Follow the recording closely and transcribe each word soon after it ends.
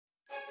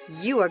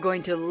You are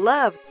going to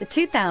love the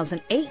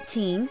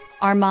 2018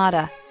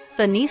 Armada.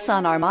 The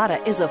Nissan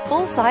Armada is a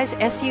full-size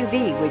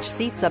SUV which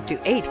seats up to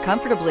 8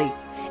 comfortably.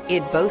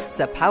 It boasts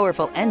a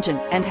powerful engine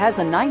and has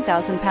a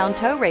 9,000-pound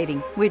tow rating,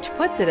 which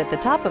puts it at the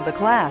top of the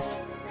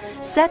class.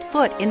 Set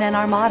foot in an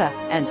Armada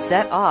and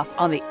set off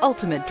on the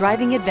ultimate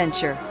driving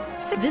adventure.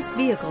 This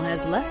vehicle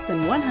has less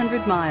than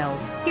 100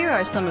 miles. Here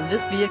are some of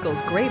this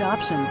vehicle's great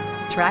options: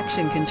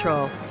 traction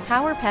control,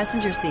 power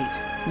passenger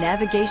seat,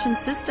 navigation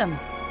system,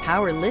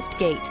 power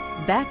liftgate,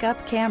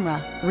 backup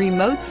camera,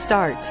 remote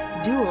start,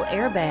 dual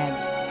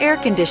airbags, air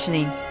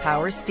conditioning,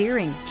 power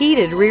steering,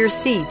 heated rear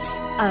seats.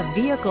 A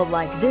vehicle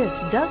like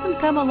this doesn't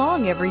come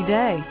along every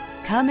day.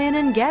 Come in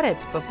and get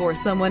it before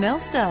someone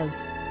else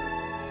does.